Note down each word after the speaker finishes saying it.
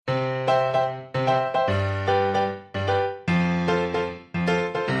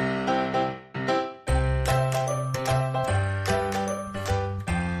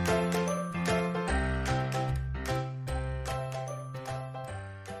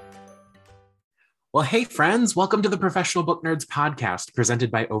Well, hey, friends, welcome to the Professional Book Nerds podcast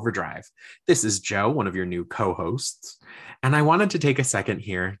presented by Overdrive. This is Joe, one of your new co hosts. And I wanted to take a second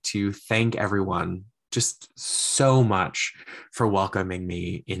here to thank everyone just so much for welcoming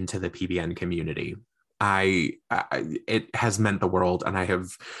me into the PBN community. It has meant the world, and I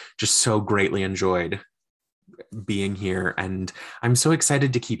have just so greatly enjoyed being here. And I'm so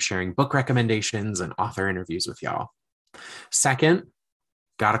excited to keep sharing book recommendations and author interviews with y'all. Second,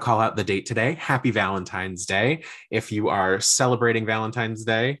 got to call out the date today. Happy Valentine's Day. If you are celebrating Valentine's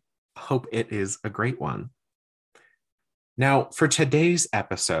Day, hope it is a great one. Now, for today's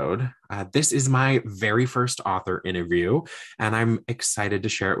episode, this is my very first author interview, and I'm excited to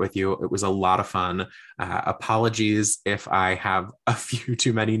share it with you. It was a lot of fun. Apologies if I have a few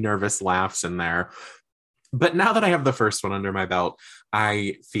too many nervous laughs in there. But now that I have the first one under my belt,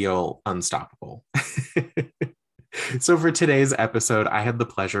 I feel unstoppable. So for today's episode, I had the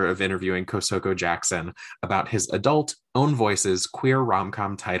pleasure of interviewing Kosoko Jackson about his adult, own voices, queer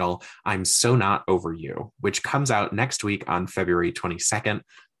rom-com title, I'm So Not Over You, which comes out next week on February 22nd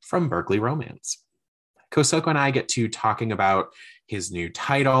from Berkeley Romance. Kosoko and I get to talking about his new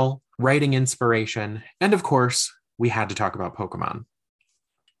title, writing inspiration, and of course, we had to talk about Pokemon.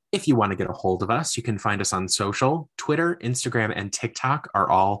 If you want to get a hold of us, you can find us on social. Twitter, Instagram, and TikTok are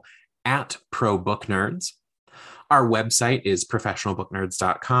all at ProBookNerds. Our website is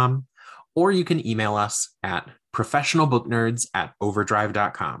professionalbooknerds.com, or you can email us at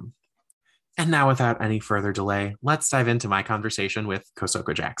professionalbooknerds@overdrive.com. And now, without any further delay, let's dive into my conversation with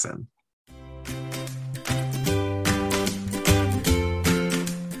Kosoko Jackson.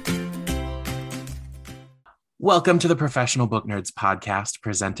 Welcome to the Professional Book Nerds podcast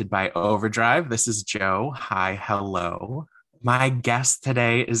presented by Overdrive. This is Joe. Hi, hello. My guest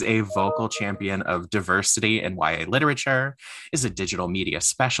today is a vocal champion of diversity in YA literature, is a digital media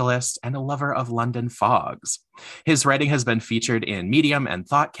specialist, and a lover of London fogs. His writing has been featured in Medium and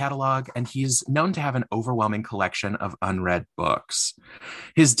Thought Catalog, and he's known to have an overwhelming collection of unread books.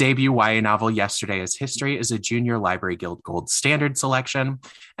 His debut YA novel, Yesterday is History, is a Junior Library Guild Gold Standard selection,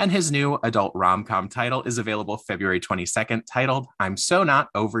 and his new adult rom-com title is available February 22nd, titled I'm So Not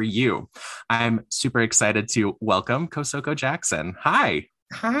Over You. I'm super excited to welcome Kosoko Jackson. Hi.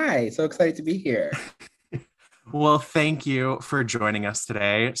 Hi, so excited to be here. Well, thank you for joining us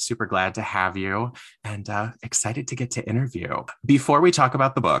today. Super glad to have you and excited to get to interview. Before we talk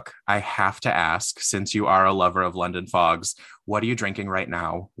about the book, I have to ask, since you are a lover of London fogs, what are you drinking right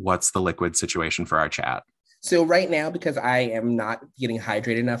now? What's the liquid situation for our chat? So right now, because I am not getting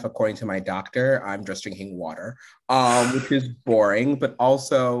hydrated enough, according to my doctor, I'm just drinking water, which is boring, but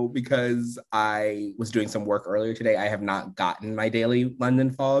also because I was doing some work earlier today, I have not gotten my daily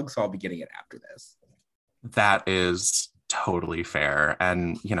London fog, so I'll be getting it after this. That is totally fair.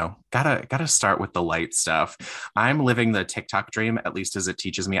 And, gotta start with the light stuff. I'm living the TikTok dream, at least as it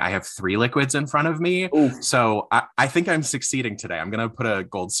teaches me. I have 3 liquids in front of me. Oof. So I think I'm succeeding today. I'm going to put a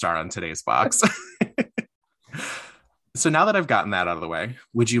gold star on today's box. So now that I've gotten that out of the way,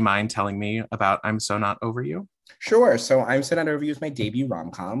 would you mind telling me about I'm So Not Over You? Sure. So I'm Set Out Over You is my debut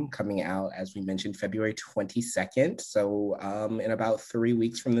rom-com coming out, as we mentioned, February 22nd. So in about 3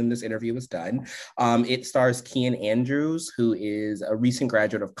 weeks from when this interview was done. It stars Kian Andrews, who is a recent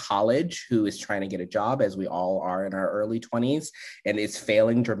graduate of college, who is trying to get a job, as we all are in our early 20s, and is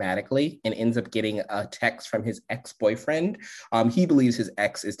failing dramatically and ends up getting a text from his ex-boyfriend. He believes his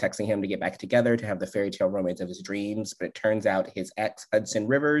ex is texting him to get back together, to have the fairy tale romance of his dreams, but it turns out his ex, Hudson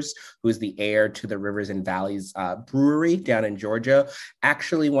Rivers, who is the heir to the Rivers and Valleys brewery down in Georgia,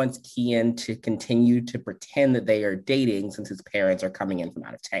 actually wants Kian to continue to pretend that they are dating since his parents are coming in from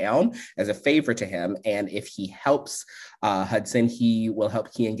out of town as a favor to him. And if he helps Hudson, he will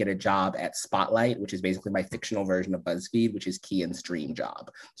help Kian get a job at Spotlight, which is basically my fictional version of BuzzFeed, which is Kian's dream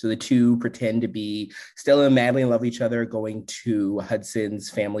job. So the two pretend to be still madly in love with each other, going to Hudson's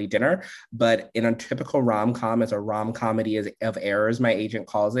family dinner. But in a typical rom-com, as a rom-comedy of errors, my agent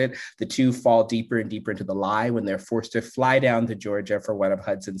calls it, the two fall deeper and deeper into the lie when they're forced to fly down to Georgia for one of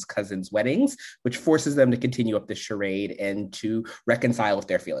Hudson's cousins' weddings, which forces them to continue up the charade and to reconcile with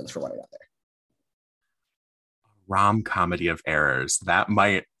their feelings for one another. Rom-comedy of errors. That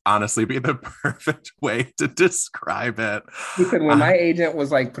might honestly be the perfect way to describe it. Listen, when my agent was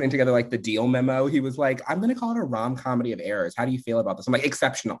like putting together like the deal memo, he was like, I'm going to call it a rom-comedy of errors. How do you feel about this? I'm like,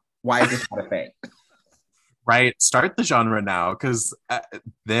 exceptional. Why is this not a thing? Right. Start the genre now, because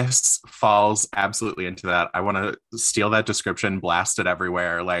this falls absolutely into that. I want to steal that description, blast it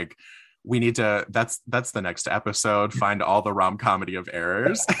everywhere. Like, we need to, that's the next episode, find all the rom comedy of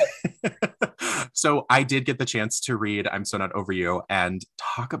errors. So I did get the chance to read I'm So Not Over You and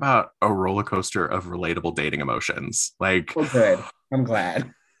talk about a roller coaster of relatable dating emotions. Like, Oh, good. I'm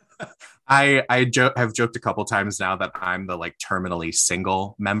glad. have joked a couple times now that I'm the like terminally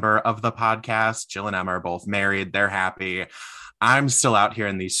single member of the podcast. Jill and Emma are both married. They're happy. I'm still out here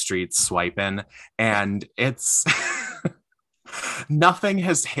in these streets swiping, and it's nothing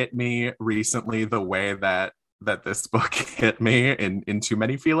has hit me recently the way that this book hit me in too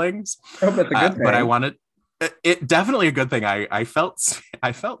many feelings. Oh, that's a good thing. But I wanted it definitely a good thing. I felt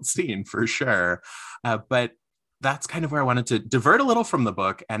seen for sure. But that's kind of where I wanted to divert a little from the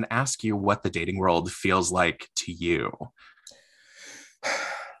book and ask you what the dating world feels like to you.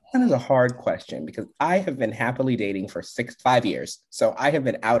 That is a hard question because I have been happily dating for 5 years. So I have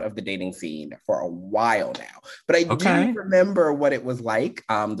been out of the dating scene for a while now. But I do remember what it was like,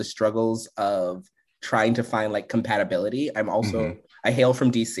 the struggles of trying to find like compatibility. I'm also, I hail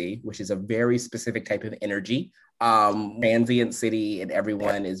from DC, which is a very specific type of energy. Transient city, and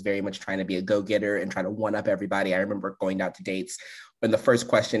everyone is very much trying to be a go-getter and trying to one-up everybody. I remember going out to dates and the first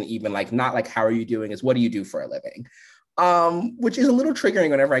question, even like, not like, how are you doing, is what do you do for a living? Which is a little triggering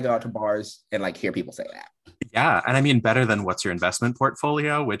whenever I go out to bars and like hear people say that. Yeah. And I mean, better than what's your investment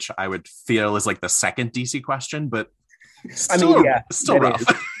portfolio, which I would feel is like the second DC question, but still rough.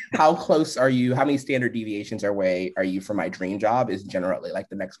 How close are you? How many standard deviations away are you from my dream job is generally like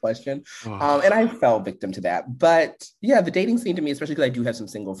the next question. And I fell victim to that. But yeah, the dating scene to me, especially because I do have some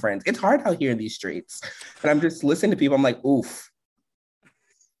single friends, it's hard out here in these streets. And I'm just listening to people, I'm like, oof.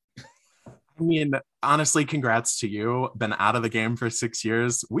 I mean, honestly, congrats to you. Been out of the game for 6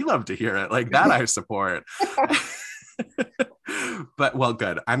 years. We love to hear it. Like that I support. But well,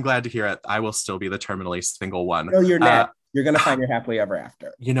 good. I'm glad to hear it. I will still be the terminally single one. No, you're not. You're going to find your happily ever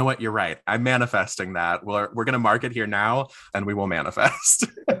after. You know what? You're right. I'm manifesting that. We're going to mark it here now and we will manifest.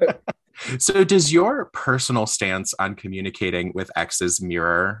 So does your personal stance on communicating with exes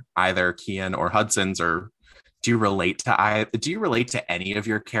mirror either Kian or Hudson's, or do you relate to any of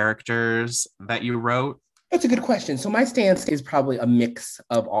your characters that you wrote? That's a good question. So my stance is probably a mix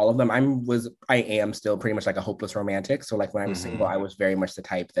of all of them. I am still pretty much like a hopeless romantic. So like when I was single, I was very much the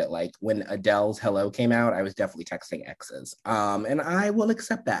type that like when Adele's Hello came out, I was definitely texting exes. And I will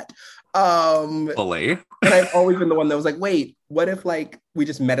accept that. Fully. And I've always been the one that was like, wait, what if like we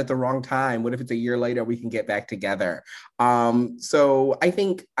just met at the wrong time? What if it's a year later we can get back together? So I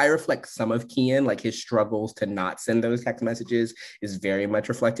think I reflect some of Kian, like his struggles to not send those text messages is very much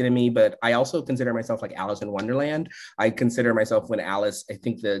reflected in me. But I also consider myself like Alice in Wonderland. I consider myself when Alice, I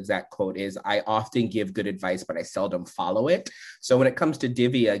think the exact quote is, I often give good advice, but I seldom follow it. So when it comes to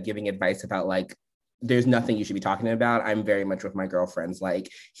Divya giving advice about like, there's nothing you should be talking about, I'm very much with my girlfriends.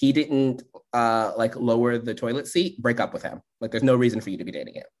 Like he didn't like lower the toilet seat, break up with him. Like there's no reason for you to be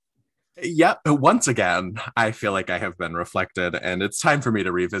dating him. Yeah, once again, I feel like I have been reflected, and it's time for me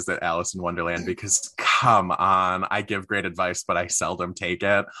to revisit Alice in Wonderland because come on, I give great advice, but I seldom take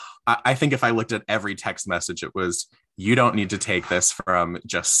it. I think if I looked at every text message, it was, you don't need to take this from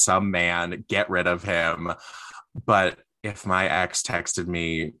just some man, get rid of him. But if my ex texted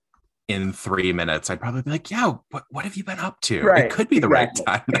me in 3 minutes, I'd probably be like, yeah, what have you been up to? Right, it could be the right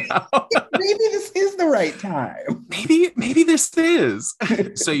time now. Maybe this is the right time. Maybe this is.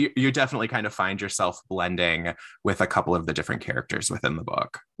 So you definitely kind of find yourself blending with a couple of the different characters within the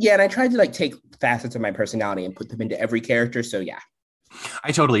book. Yeah, and I tried to like take facets of my personality and put them into every character. So yeah.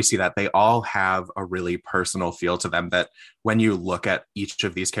 I totally see that. They all have a really personal feel to them that when you look at each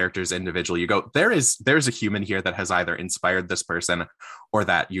of these characters individually, you go, there's a human here that has either inspired this person or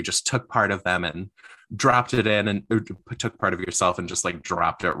that you just took part of them and dropped it in and took part of yourself and just like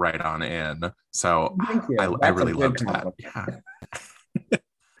dropped it right on in. So I really loved that. Yeah.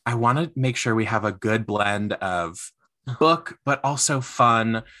 I want to make sure we have a good blend of book, but also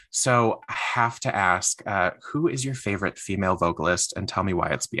fun. So I have to ask, who is your favorite female vocalist, and tell me why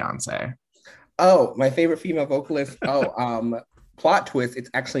it's Beyonce. Oh, my favorite female vocalist. Plot twist. It's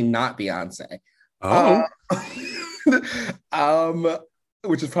actually not Beyonce. Oh,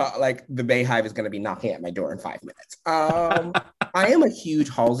 which is probably like the Bayhive is going to be knocking at my door in 5 minutes. I am a huge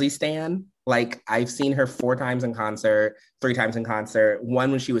Halsey stan. Like I've seen her 4 times in concert, 3 times in concert.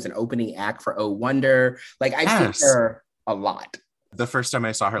 One when she was an opening act for Oh Wonder. Like I've seen her a lot. The first time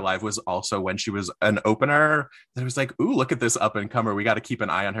I saw her live was also when she was an opener. That was like, ooh, look at this up and comer. We got to keep an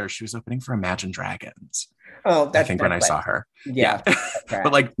eye on her. She was opening for Imagine Dragons. Oh, I think when I saw her. Yeah.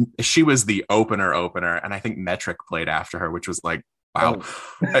 But like she was the opener. And I think Metric played after her, which was like, wow.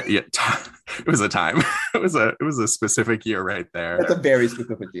 It was a time. It was a specific year right there. That's a very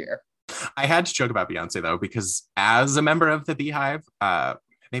specific year. I had to joke about Beyonce though, because as a member of the Beehive,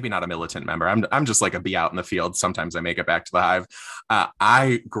 maybe not a militant member, I'm just like a bee out in the field. Sometimes I make it back to the hive.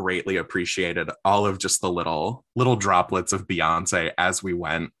 I greatly appreciated all of just the little droplets of Beyonce as we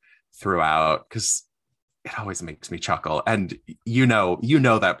went throughout, because it always makes me chuckle. And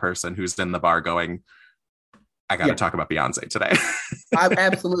that person who's in the bar going, I got to talk about Beyonce today.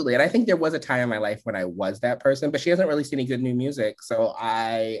 Absolutely. And I think there was a time in my life when I was that person, but she hasn't released any good new music. So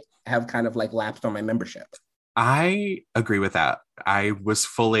I have kind of like lapsed on my membership. I agree with that. I was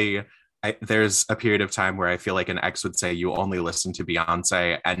fully, there's a period of time where I feel like an ex would say, you only listen to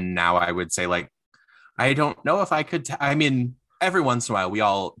Beyonce. And now I would say, like, I don't know if I could, I mean, every once in a while we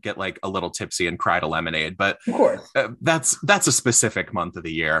all get like a little tipsy and cry to lemonade, but of course that's a specific month of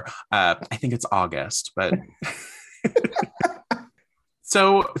the year. I think it's August, but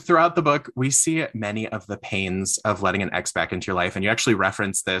so throughout the book we see many of the pains of letting an ex back into your life, and you actually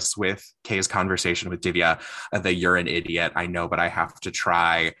reference this with Kay's conversation with Divya, the "you're an idiot, I know, but I have to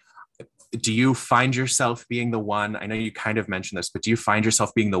try." Do you find yourself being the one, I know you kind of mentioned this, but do you find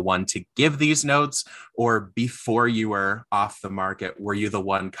yourself being the one to give these notes, or before you were off the market, were you the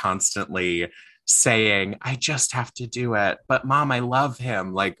one constantly saying, I just have to do it, but mom, I love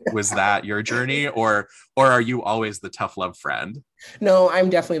him? Like, was that your journey, or are you always the tough love friend? No, I'm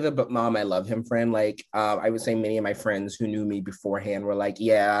definitely the but mom, I love him friend. Like, I would say many of my friends who knew me beforehand were like,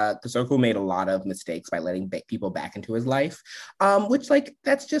 yeah, Kosoko made a lot of mistakes by letting people back into his life. Which, like,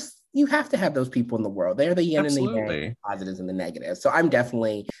 that's just, you have to have those people in the world. They're the yin Absolutely. and the yang, positives and the negatives. So I'm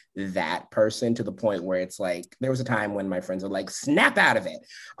definitely that person, to the point where it's like, there was a time when my friends were like, snap out of it.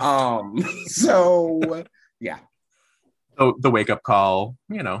 So yeah. So the wake-up call,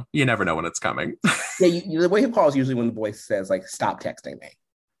 you never know when it's coming. Yeah, the wake-up call is usually when the voice says, like, stop texting me.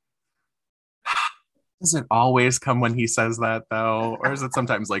 Does it always come when he says that, though? Or is it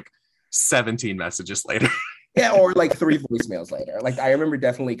sometimes like 17 messages later? Yeah, or like 3 voicemails later. Like, I remember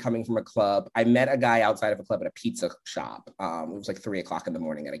definitely coming from a club. I met a guy outside of a club at a pizza shop. It was like 3 o'clock in the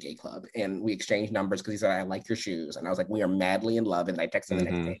morning at a gay club. And we exchanged numbers because he said, I like your shoes. And I was like, we are madly in love. And I texted him the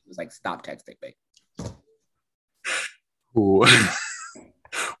next day. He was like, stop texting me. Ooh.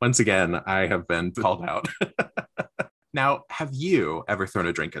 Once again, I have been called out. Now, have you ever thrown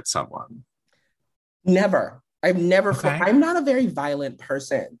a drink at someone? Never. I've never, Okay. I'm not a very violent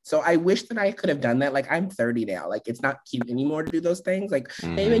person. So I wish that I could have done that. Like, I'm 30 now. Like, it's not cute anymore to do those things. Like,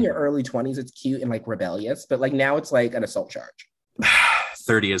 maybe in your early 20s, it's cute and like rebellious, but like now it's like an assault charge.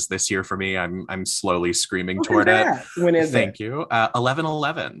 30 is this year for me. I'm slowly screaming toward it. When is Thank you.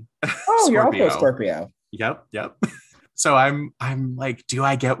 11/11. Oh, you're also a Scorpio. Yep. So I'm like, do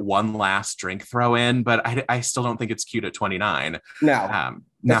I get one last drink throw in? But I still don't think it's cute at 29. No. Now,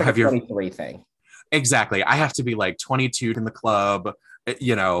 like have a 23 thing. Exactly. I have to be like 22 in the club,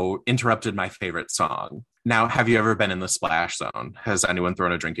 interrupted my favorite song. Now, have you ever been in the splash zone? Has anyone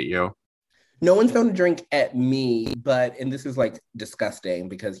thrown a drink at you? No one's thrown a drink at me, and this is like disgusting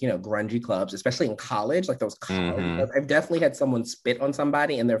because, grungy clubs, especially in college, like those college clubs, I've definitely had someone spit on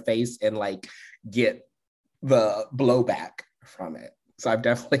somebody in their face and like get the blowback from it. So I've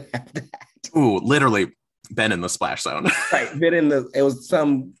definitely had that. Ooh, literally been in the splash zone. Right. It was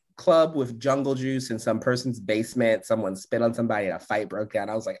some club with jungle juice in some person's basement. Someone spit on somebody and a fight broke out.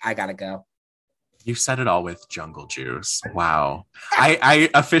 I was like, I gotta go. You said it all with jungle juice. Wow.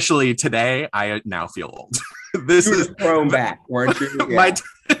 I officially today, I now feel old. This is thrown back, weren't you? Yeah.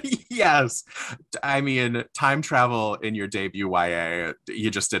 Yes. I mean, time travel in your debut YA,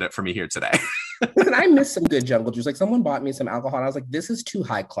 you just did it for me here today. Listen, I miss some good jungle juice. Like, someone bought me some alcohol and I was like, this is too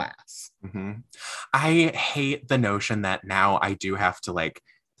high class. I hate the notion that now I do have to like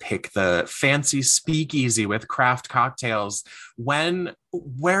pick the fancy speakeasy with craft cocktails where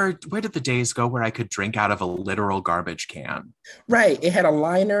did the days go where I could drink out of a literal garbage can? Right. It had a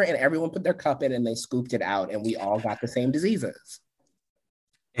liner and everyone put their cup in and they scooped it out and we all got the same diseases.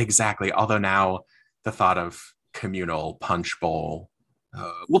 Exactly. Although now the thought of communal punch bowl,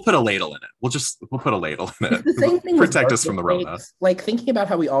 we'll put a ladle in it. We'll put a ladle in it. It's the same thing. Protect us from the Rona. Like, thinking about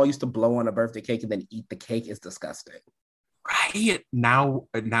how we all used to blow on a birthday cake and then eat the cake is disgusting. Right. Now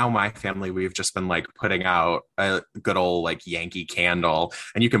my family, we've just been like putting out a good old like Yankee candle,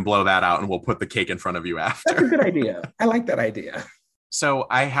 and you can blow that out and we'll put the cake in front of you after. That's a good idea. I like that idea. So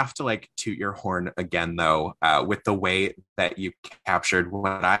I have to like toot your horn again, though, with the way that you captured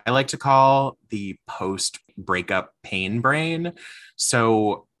what I like to call the post breakup pain brain.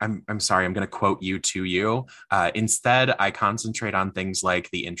 So I'm sorry, I'm going to quote you to you. Instead, I concentrate on things like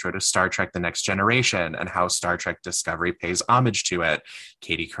the intro to Star Trek: The Next Generation and how Star Trek Discovery pays homage to it,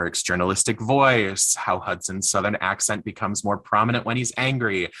 Katie Kirk's journalistic voice, how Hudson's Southern accent becomes more prominent when he's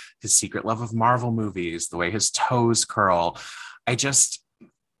angry, his secret love of Marvel movies, the way his toes curl. I just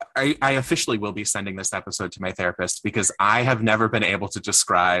I officially will be sending this episode to my therapist because I have never been able to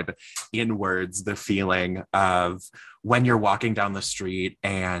describe in words the feeling of when you're walking down the street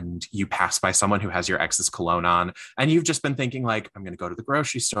and you pass by someone who has your ex's cologne on and you've just been thinking like, I'm going to go to the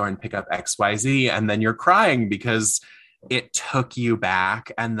grocery store and pick up XYZ. And then you're crying because it took you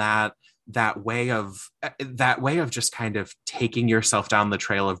back. And that way of just kind of taking yourself down the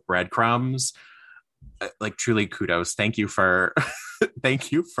trail of breadcrumbs, like truly kudos. Thank you for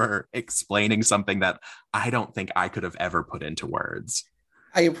thank you for explaining something that I don't think I could have ever put into words.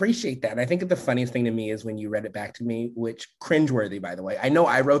 I appreciate that. And I think the funniest thing to me is when you read it back to me, which cringeworthy, by the way. I know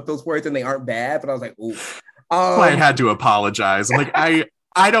I wrote those words and they aren't bad, but I was like, ooh. I had to apologize. I'm like,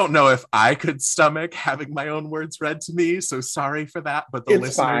 I don't know if I could stomach having my own words read to me, so sorry for that, but the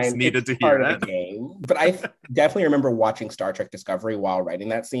listeners needed to hear it. Game. But I definitely remember watching Star Trek Discovery while writing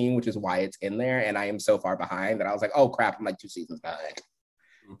that scene, which is why it's in there, and I am so far behind that I was like, oh crap, I'm like 2 seasons behind.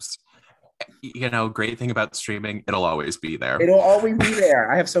 Oops. You know, great thing about streaming, it'll always be there. It'll always be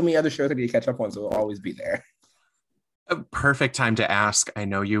there. I have so many other shows I need to catch up on, so it'll always be there. A perfect time to ask. I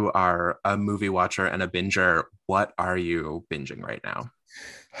know you are a movie watcher and a binger. What are you binging right now?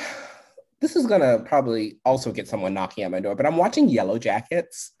 This is gonna probably also get someone knocking at my door, but I'm watching Yellow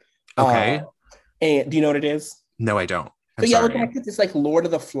Jackets. Okay. And do you know what it is? No, I don't. So Yellow Jackets is like Lord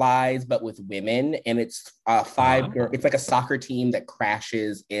of the Flies, but with women, and it's it's like a soccer team that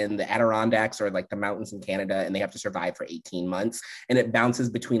crashes in the Adirondacks or like the mountains in Canada, and they have to survive for 18 months. And it bounces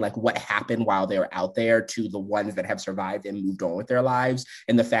between like what happened while they were out there to the ones that have survived and moved on with their lives,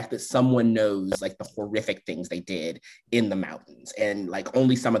 and the fact that someone knows like the horrific things they did in the mountains, and like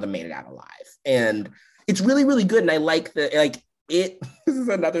only some of them made it out alive. And it's really, really good. And I like this is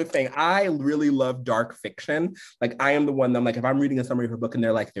another thing. I really love dark fiction. Like I am the one that I'm like, if I'm reading a summary of a book and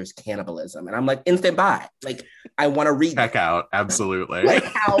they're like, there's cannibalism, and I'm like, instant buy. Like I want to read. Check out. Absolutely. Like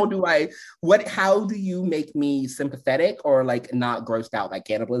how do you make me sympathetic or like not grossed out by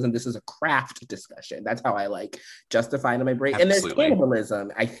cannibalism? This is a craft discussion. That's how I like justify it in my brain. Absolutely. And there's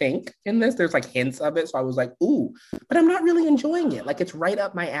cannibalism, I think, in this. There's like hints of it. So I was like, ooh, but I'm not really enjoying it. Like it's right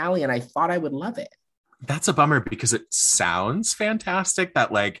up my alley and I thought I would love it. That's a bummer because it sounds fantastic,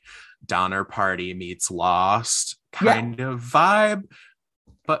 that like Donner Party meets Lost kind of vibe,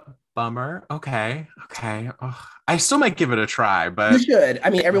 but bummer. Okay. Ugh. I still might give it a try, but you should. I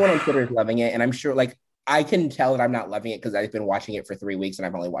mean, everyone on Twitter is loving it, and I'm sure like I can tell that I'm not loving it because I've been watching it for 3 weeks and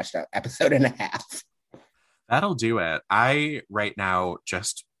I've only watched an episode and a half. That'll do it. I right now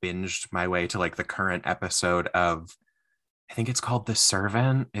just binged my way to like the current episode of, I think it's called The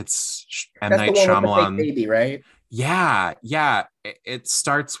Servant. It's M. Night Shyamalan. Fake baby, right? Yeah. It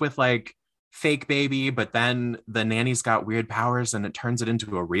starts with like fake baby, but then the nanny's got weird powers and it turns it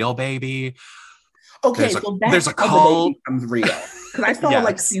into a real baby. Okay, there's a cult. The baby becomes real. Because I saw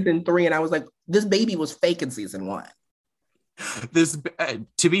like season 3 and I was like, this baby was fake in season 1.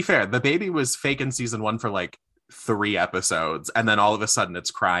 To be fair, the baby was fake in season 1 for like 3 episodes, and then all of a sudden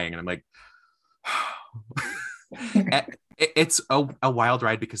it's crying, and I'm like, it's a wild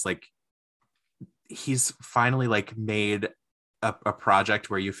ride because like he's finally like made a project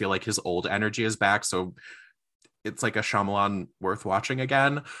where you feel like his old energy is back, so it's like a Shyamalan worth watching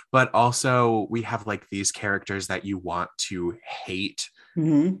again. But also we have like these characters that you want to hate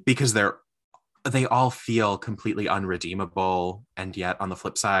because they all feel completely unredeemable, and yet on the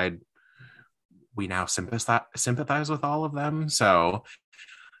flip side we now sympathize with all of them. So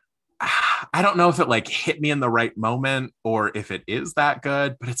I don't know if it like hit me in the right moment or if it is that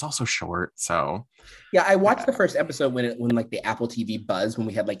good, but it's also short. So yeah, I watched the first episode when like the Apple TV buzz, when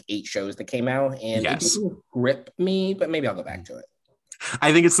we had like 8 shows that came out, and it didn't grip me, but maybe I'll go back to it.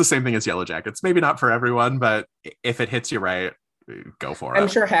 I think it's the same thing as Yellow Jackets. Maybe not for everyone, but if it hits you right, go for it. I'm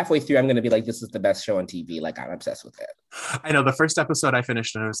sure halfway through I'm going to be like, this is the best show on TV. Like I'm obsessed with it. I know the first episode I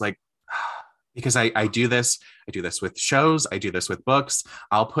finished and I was like, because I do this with shows, I do this with books.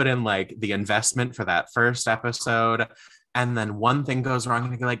 I'll put in like the investment for that first episode, and then one thing goes wrong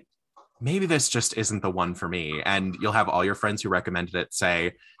and I go like, maybe this just isn't the one for me. And you'll have all your friends who recommended it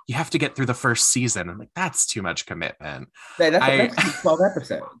say, you have to get through the first season. I'm like, that's too much commitment. That I could be 12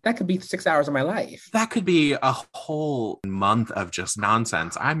 episodes. That could be 6 hours of my life. that could be a whole month of just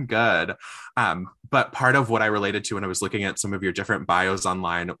nonsense. I'm good. But part of what I related to when I was looking at some of your different bios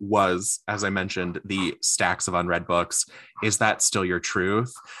online was, as I mentioned, the stacks of unread books. Is that still your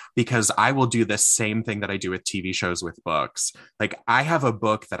truth? Because I will do the same thing that I do with TV shows with books. Like, I have a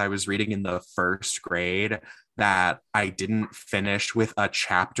book that I was reading in the first grade that I didn't finish with a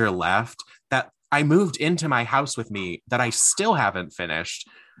chapter left that I moved into my house with me that I still haven't finished.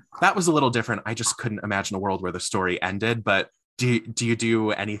 That was a little different. I just couldn't imagine a world where the story ended. But do you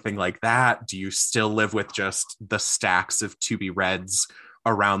do anything like that? Do you still live with just the stacks of to be reads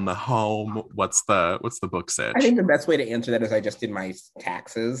around the home? What's the book I think sitch? the best way to answer that is I just did my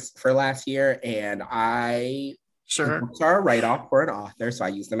taxes for last year, and the Sure. books are a write-off for an author, so I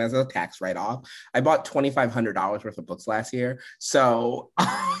use them as a tax write-off. I bought $2,500 worth of books last year, so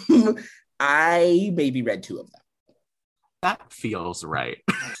I maybe read two of them. That feels right.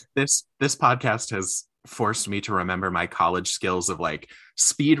 This podcast has forced me to remember my college skills of like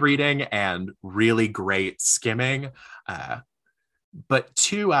speed reading and really great skimming. Uh, but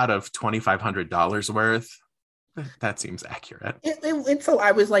two out of $2,500 worth, that seems accurate. So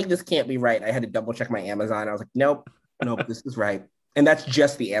I was like, this can't be right. I had to double check my Amazon. I was like, nope, nope, this is right. And that's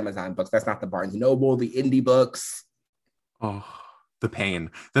just the Amazon books. That's not the Barnes and Noble, the indie books. Oh, the pain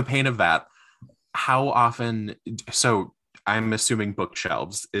of that. How often? So I'm assuming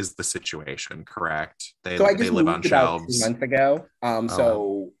bookshelves is the situation, correct? So I They just live on moved about two shelves. months ago. Oh,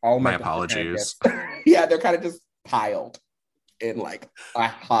 So all my my books are kind of apologies. just, yeah, they're kind of just piled in like a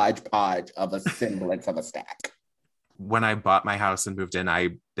hodgepodge of a semblance of a stack. When I bought my house and moved in,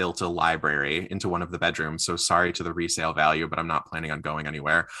 I built a library into one of the bedrooms. So sorry to the resale value, but I'm not planning on going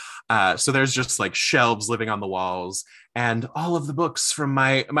anywhere. So there's just like shelves living on the walls, and all of the books from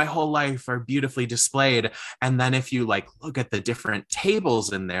my whole life are beautifully displayed. And then if you like look at the different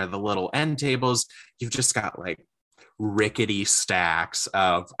tables in there, the little end tables, you've just got like rickety stacks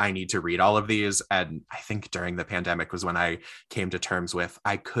of I need to read all of these. And I think during the pandemic was when I came to terms with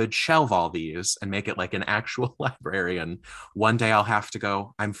I could shelve all these and make it like an actual library. And one day I'll have to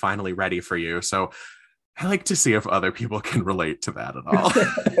go, I'm finally ready for you. So I like to see if other people can relate to that at all.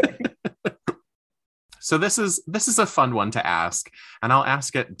 So this is a fun one to ask, and I'll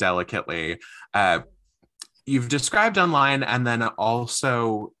ask it delicately. You've described online, and then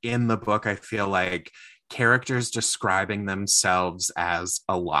also in the book, I feel like characters describing themselves as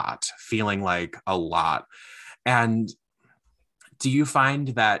a lot, feeling like a lot. And do you find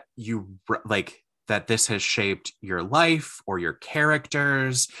that you like that this has shaped your life or your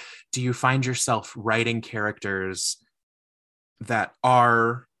characters? Do you find yourself writing characters that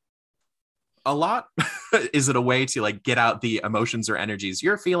are a lot? Is it a way to like get out the emotions or energies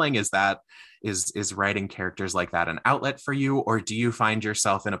you're feeling? Is writing characters like that an outlet for you? Or do you find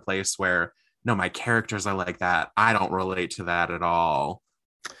yourself in a place where no, my characters are like that, I don't relate to that at all?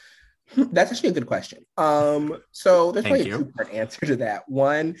 That's actually a good question. So there's Thank probably a you. two-part answer to that.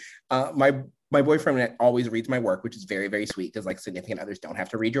 One, my boyfriend always reads my work, which is very, very sweet because like significant others don't have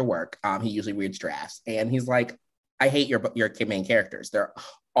to read your work. He usually reads drafts, and he's like, I hate your main characters. They're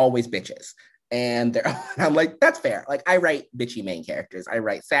always bitches. And I'm like, that's fair. Like, I write bitchy main characters. I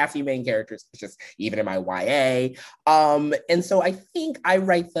write sassy main characters. It's just even in my YA. And so I think I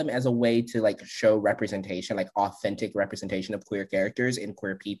write them as a way to like show representation, like authentic representation of queer characters and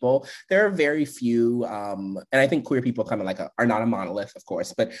queer people. There are very few, and I think queer people kind of like are not a monolith, of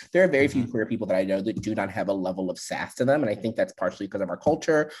course, but there are very few Mhm. queer people that I know that do not have a level of sass to them. And I think that's partially because of our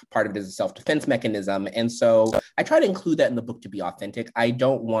culture. Part of it is a self-defense mechanism. And so I try to include that in the book to be authentic. I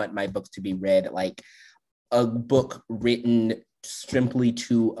don't want my books to be read like a book written simply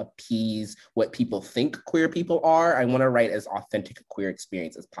to appease what people think queer people are. I want to write as authentic a queer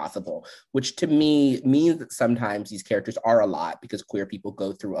experience as possible, which to me means that sometimes these characters are a lot because queer people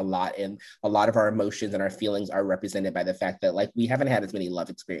go through a lot, and a lot of our emotions and our feelings are represented by the fact that like we haven't had as many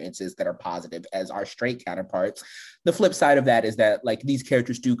love experiences that are positive as our straight counterparts. The flip side of that is that like these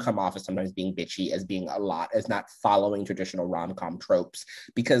characters do come off as sometimes being bitchy, as being a lot, as not following traditional rom-com tropes,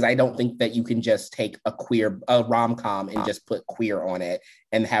 because I don't think that you can just take a rom-com and just put queer on it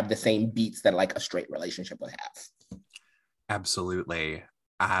and have the same beats that like a straight relationship would have. Absolutely.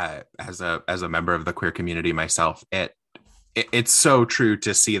 As a member of the queer community myself, it's so true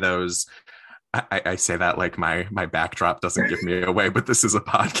to see those I say that like my backdrop doesn't give me away, but this is a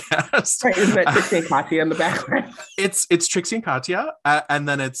podcast. Right, isn't that Trixie and Katya in the background? It's Trixie and Katya, and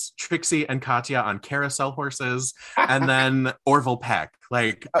then it's Trixie and Katya on carousel horses, and then Orville Peck.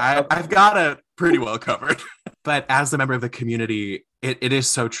 Like I've got it pretty well covered. But as a member of the community, it is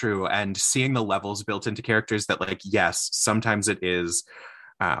so true. And seeing the levels built into characters that, like, yes, sometimes it is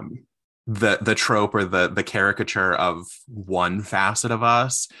the trope or the caricature of one facet of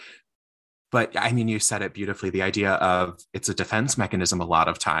us. But I mean, you said it beautifully. The idea of it's a defense mechanism a lot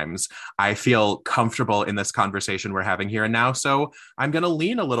of times. I feel comfortable in this conversation we're having here and now. So I'm going to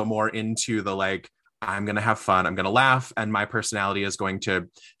lean a little more into the like, I'm going to have fun. I'm going to laugh. And my personality is going to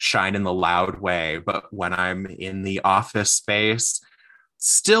shine in the loud way. But when I'm in the office space,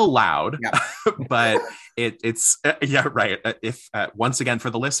 still loud, yeah. But it's yeah, right. If once again,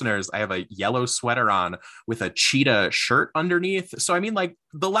 for the listeners, I have a yellow sweater on with a cheetah shirt underneath. So I mean, like,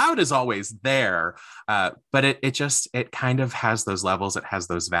 the loud is always there, but it kind of has those levels. It has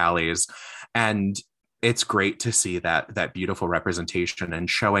those valleys, and it's great to see that beautiful representation and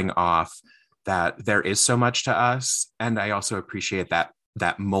showing off that there is so much to us. And I also appreciate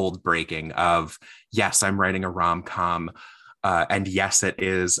that mold breaking of, yes, I'm writing a rom-com. And yes, it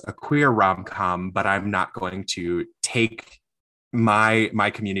is a queer rom-com, but I'm not going to take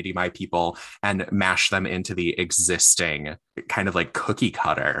my community, my people, and mash them into the existing kind of like cookie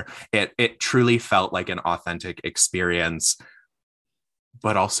cutter. It truly felt like an authentic experience,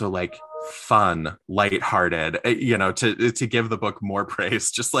 but also like fun, lighthearted, to give the book more praise.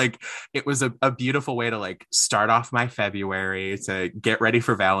 Just like, it was a beautiful way to like start off my February, to get ready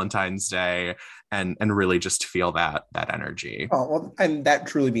for Valentine's Day, and really just feel that energy. Oh, well, and that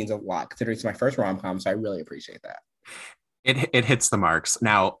truly means a lot, considering it's my first rom-com, so I really appreciate that. It hits the marks.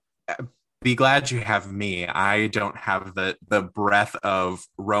 Now, be glad you have me. I don't have the breadth of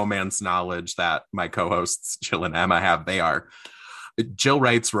romance knowledge that my co-hosts Jill and Emma have. Jill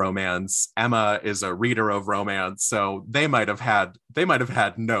writes romance. Emma is a reader of romance, so they might have had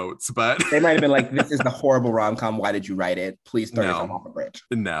notes, but they might have been like, "This is the horrible rom-com. Why did you write it? Please throw yourself off a bridge."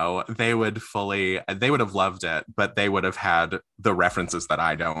 No, they would have loved it, but they would have had the references that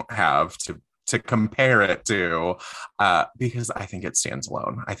I don't have to compare it to, because I think it stands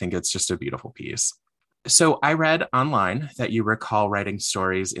alone. I think it's just a beautiful piece. So I read online that you recall writing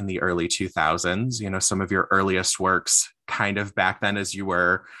stories in the early 2000s, some of your earliest works kind of back then as you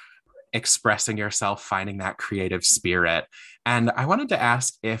were expressing yourself, finding that creative spirit. And I wanted to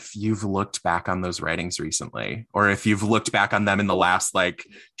ask if you've looked back on those writings recently, or if you've looked back on them in the last like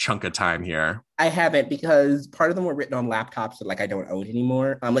chunk of time here. I haven't, because part of them were written on laptops that like I don't own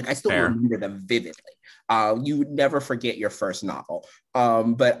anymore. Like I still remember them vividly. You would never forget your first novel.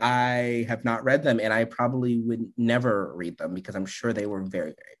 But I have not read them, and I probably would never read them because I'm sure they were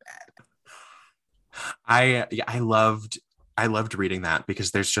very, very bad. I loved reading that, because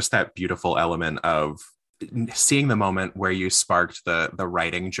there's just that beautiful element of seeing the moment where you sparked the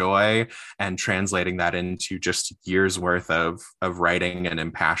writing joy and translating that into just years worth of writing and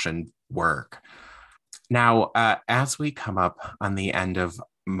impassioned work. Now, as we come up on the end of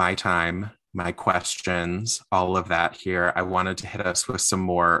my time, my questions, all of that here, I wanted to hit us with some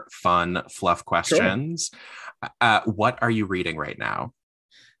more fun, fluff questions. Sure. What are you reading right now?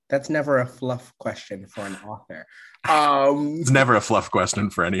 That's never a fluff question for an author. It's never a fluff question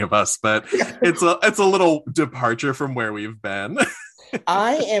for any of us, but it's a little departure from where we've been.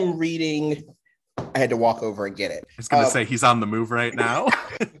 I am reading. I had to walk over and get it. I was going to say, he's on the move right now.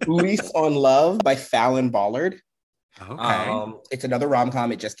 Lease on Love by Fallon Ballard. Okay. It's another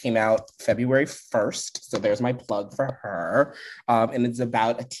rom-com. It just came out February 1st. So there's my plug for her. And it's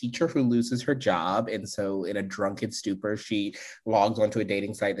about a teacher who loses her job. And so in a drunken stupor, she logs onto a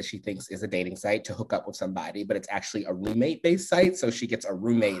dating site that she thinks is a dating site to hook up with somebody, but it's actually a roommate-based site. So she gets a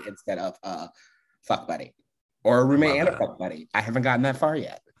roommate instead of a fuck buddy, or a roommate and a fuck buddy. I haven't gotten that far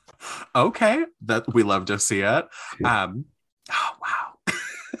yet. Okay. We love to see it. Oh, wow.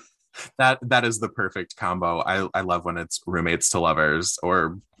 That is the perfect combo. I love when it's roommates to lovers,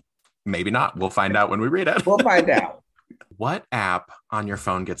 or maybe not. We'll find out when we read it. We'll find out. What app on your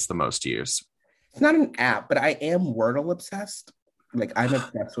phone gets the most use? It's not an app, but I am Wordle obsessed. Like, I'm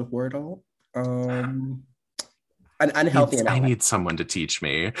obsessed with Wordle. An unhealthy amount. I need someone to teach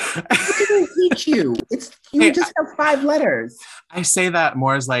me. I didn't teach you. You just have 5 letters. I say that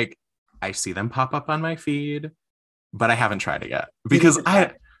more as like, I see them pop up on my feed, but I haven't tried it yet, because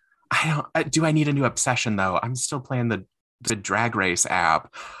I don't. Do I need a new obsession though? I'm still playing the Drag Race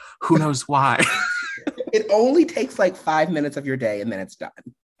app. Who knows why? It only takes like 5 minutes of your day, and then it's done.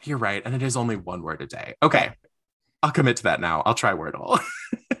 You're right, and it is only 1 word a day. Okay, I'll commit to that now. I'll try Wordle.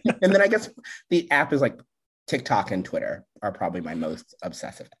 And then I guess the app is like TikTok and Twitter are probably my most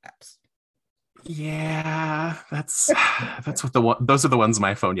obsessive apps. Yeah, that's what those are the ones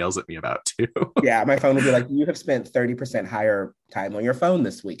my phone yells at me about too. Yeah, my phone will be like, you have spent 30% higher time on your phone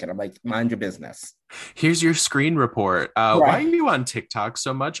this week. And I'm like, mind your business. Here's your screen report. Why are Right. you on TikTok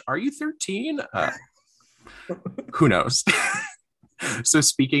so much? Are you 13? Who knows? So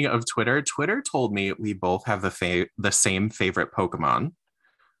speaking of Twitter, Twitter told me we both have the same favorite Pokemon.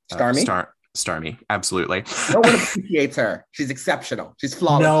 Starmie? Starmie, absolutely. No one appreciates her. She's exceptional. She's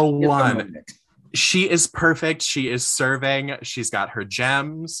flawless. No She is the one. moment. She is perfect. She is serving. She's got her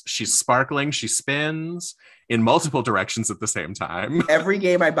gems. She's sparkling. She spins in multiple directions at the same time. Every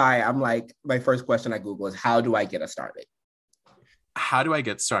game I buy, I'm like, my first question I Google is, how do I get a Starmie? How do I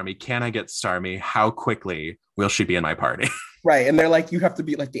get Starmie? Can I get Starmie? How quickly will she be in my party? Right. And they're like, you have to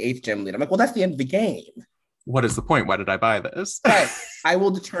be like the 8th gym lead. I'm like, well, that's the end of the game. What is the point? Why did I buy this? Right. I will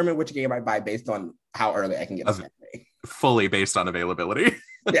determine which game I buy based on how early I can get a Starmie. Fully based on availability.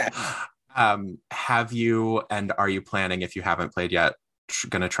 Yeah. Have you, and are you planning, if you haven't played yet,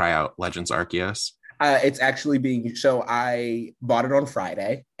 going to try out Legends Arceus? It's actually being, so I bought it on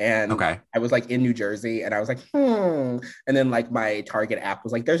Friday and Okay. I was like in New Jersey and I was like, And then like my Target app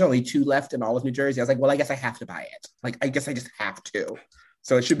was like, there's only 2 left in all of New Jersey. I was like, well, I guess I have to buy it. Like, I guess I just have to.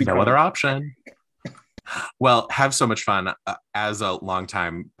 So it should be no other option. Well, have so much fun. As a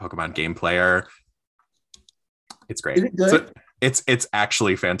longtime Pokemon game player, it's great. Is it good? So it's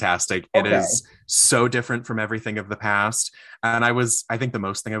actually fantastic. Okay. It is so different from everything of the past. And I think the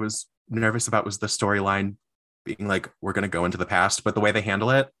most thing I was nervous about was the storyline being like, we're going to go into the past, but the way they handle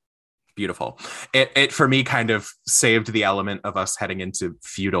it, beautiful. It for me kind of saved the element of us heading into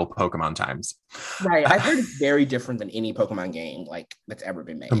feudal Pokemon times. Right. I've heard it's very different than any Pokemon game like that's ever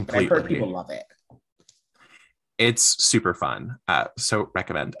been made. Completely. But I've heard people love it. It's super fun. So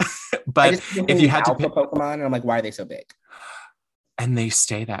recommend. But if you had to pick Pokemon, and I'm like, why are they so big? And they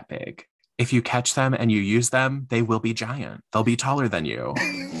stay that big. If you catch them and you use them, they will be giant. They'll be taller than you.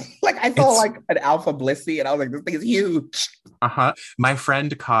 Like I saw like an Alpha Blissey and I was like, this thing is huge. My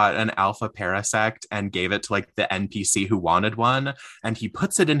friend caught an Alpha Parasect and gave it to like the NPC who wanted one. And he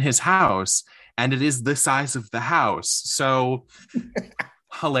puts it in his house and it is the size of the house. So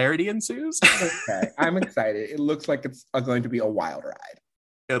hilarity ensues. Okay, I'm excited. It looks like it's going to be a wild ride.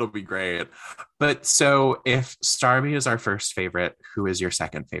 It'll be great. But so if Starmie is our first favorite, who is your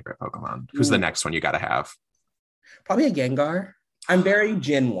second favorite Pokemon? Who's the next one you got to have? Probably a Gengar. I'm very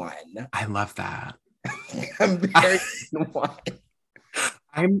Gen 1. I love that. I'm very Gen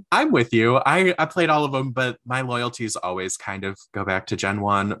 1. I'm with you. I played all of them, but my loyalties always kind of go back to Gen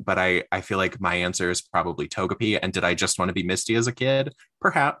 1. But I feel like my answer is probably Togepi. And did I just want to be Misty as a kid?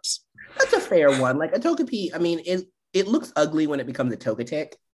 Perhaps. That's a fair one. Like a Togepi, I mean, it looks ugly when it becomes a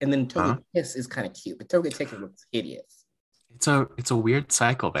Togetic, and then Togekiss is kind of cute, but Togetic looks hideous. It's a weird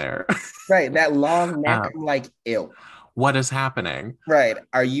cycle there. Right, that long neck, I'm like, ew. What is happening? Right,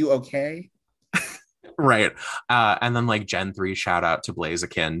 are you okay? Right. And then like Gen 3, shout out to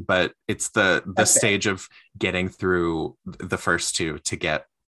Blaziken, but it's the stage of getting through the first 2 to get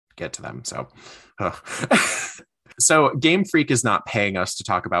to them. So So Game Freak is not paying us to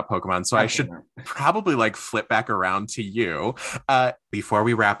talk about Pokemon, so I should probably like flip back around to you. Before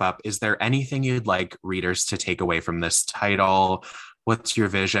we wrap up, is there anything you'd like readers to take away from this title? What's your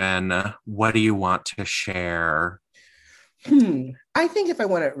vision? What do you want to share? I think if I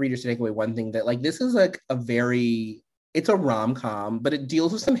want readers to take away one thing, that like this is like it's a rom-com, but it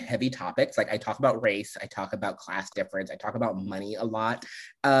deals with some heavy topics. Like I talk about race, I talk about class difference, I talk about money a lot.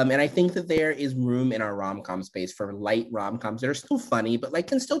 And I think that there is room in our rom-com space for light rom-coms that are still funny, but like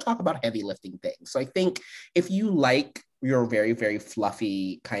can still talk about heavy lifting things. So I think if you like your very, very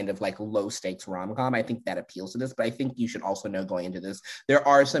fluffy kind of like low stakes rom-com, I think that appeals to this. But I think you should also know going into this, there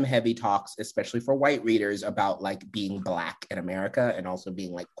are some heavy talks, especially for white readers, about like being Black in America and also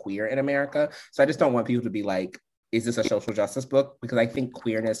being like queer in America. So I just don't want people to be like, is this a social justice book? Because I think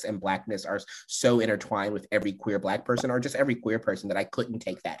queerness and Blackness are so intertwined with every queer Black person or just every queer person that I couldn't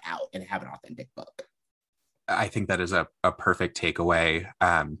take that out and have an authentic book. I think that is a perfect takeaway.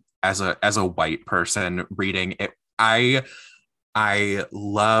 As a white person reading it, I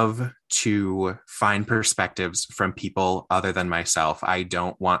love to find perspectives from people other than myself. I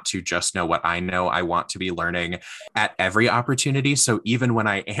don't want to just know what I know. I want to be learning at every opportunity. So even when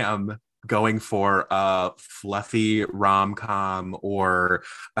I am going for a fluffy rom-com or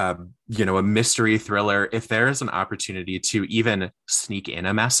a mystery thriller, if there is an opportunity to even sneak in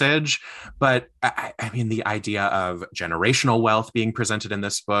a message. But I mean, the idea of generational wealth being presented in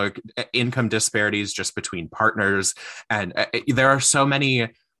this book, income disparities just between partners, and there are so many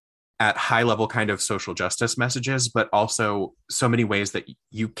at high level kind of social justice messages, but also so many ways that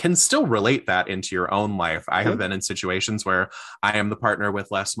you can still relate that into your own life. I have been in situations where I am the partner with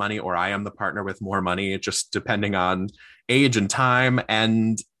less money, or I am the partner with more money, just depending on age and time.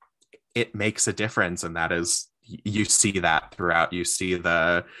 And it makes a difference. And that is, you see that throughout. You see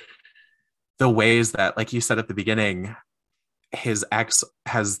the ways that, like you said at the beginning, his ex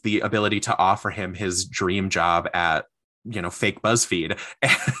has the ability to offer him his dream job at, fake BuzzFeed,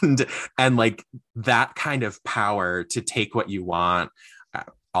 and like that kind of power to take what you want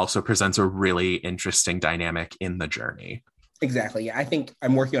also presents a really interesting dynamic in the journey. Exactly. Yeah, I think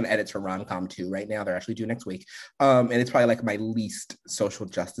I'm working on edits for Rom-Com 2 right now. They're actually due next week. And it's probably like my least social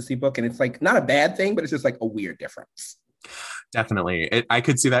justice-y book. And it's like not a bad thing, but it's just like a weird difference. Definitely. I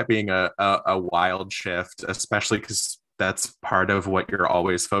could see that being a wild shift, especially because that's part of what you're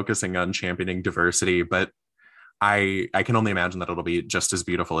always focusing on, championing diversity. But I can only imagine that it'll be just as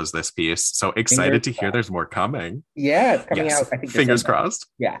beautiful as this piece. So excited to hear there's more coming. Yeah, it's coming out. I think fingers crossed.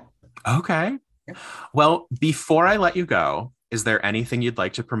 Yeah. Okay. Yeah. Well, before I let you go, is there anything you'd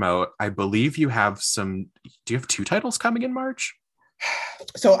like to promote? I believe you have do you have 2 titles coming in March?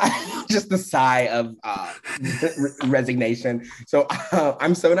 So just the sigh of resignation. So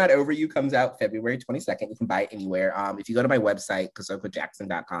I'm So Not Over You comes out February 22nd. You can buy it anywhere. If you go to my website,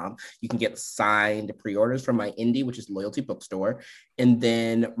 KosokoJackson.com, you can get signed pre-orders from my indie, which is Loyalty Bookstore. And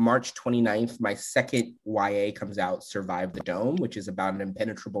then March 29th, my second YA comes out, Survive the Dome, which is about an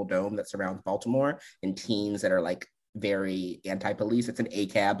impenetrable dome that surrounds Baltimore and teens that are like very anti-police. It's an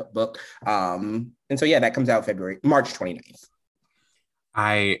ACAB book. And so, yeah, that comes out March 29th.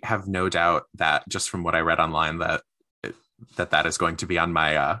 I have no doubt that just from what I read online that is going to be on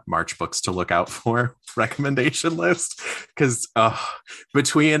my March books to look out for recommendation list, because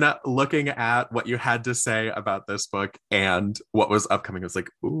between looking at what you had to say about this book and what was upcoming, I was like,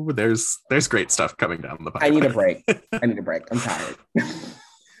 ooh, there's great stuff coming down the pipe. I need a break. I'm tired.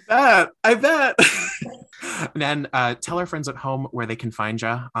 I bet. And then tell our friends at home where they can find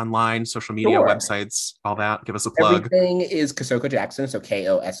you online, social media, websites, all that. Give us a plug. Everything is Kosoko Jackson, so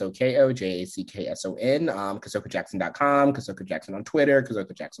KOSOKOJACKSON, KosokoJackson.com, Kosoko Jackson on Twitter,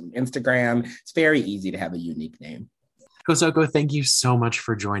 Kosoko Jackson on Instagram. It's very easy to have a unique name. Kosoko, thank you so much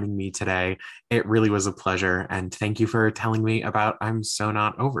for joining me today. It really was a pleasure. And thank you for telling me about I'm So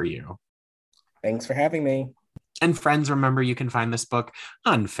Not Over You. Thanks for having me. And friends, remember you can find this book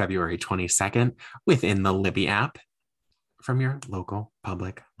on February 22nd within the Libby app from your local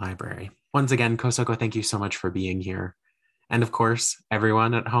public library. Once again, Kosoko, thank you so much for being here. And of course,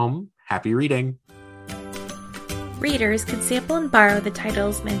 everyone at home, happy reading. Readers can sample and borrow the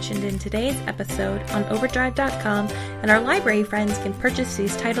titles mentioned in today's episode on overdrive.com, and our library friends can purchase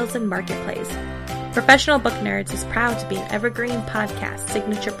these titles in Marketplace. Professional Book Nerds is proud to be an Evergreen Podcast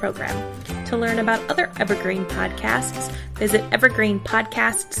signature program. To learn about other Evergreen podcasts, visit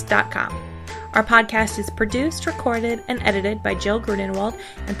evergreenpodcasts.com. Our podcast is produced, recorded, and edited by Jill Grunenwald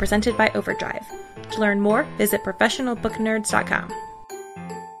and presented by Overdrive. To learn more, visit professionalbooknerds.com.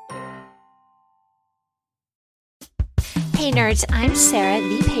 Hey nerds, I'm Sarah,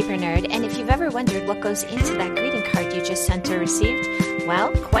 the paper nerd, and if you've ever wondered what goes into that greeting card you just sent or received,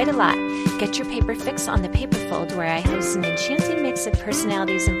 well, quite a lot. Get your paper fix on the Paperfold, where I host an enchanting mix of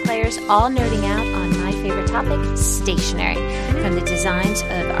personalities and players all nerding out on my favorite topic, stationery. From the designs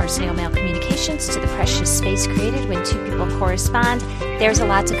of our snail mail communications to the precious space created when 2 people correspond, there's a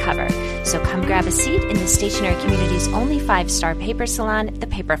lot to cover. So come grab a seat in the stationery community's only 5-star paper salon, the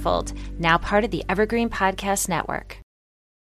Paperfold, now part of the Evergreen Podcast Network.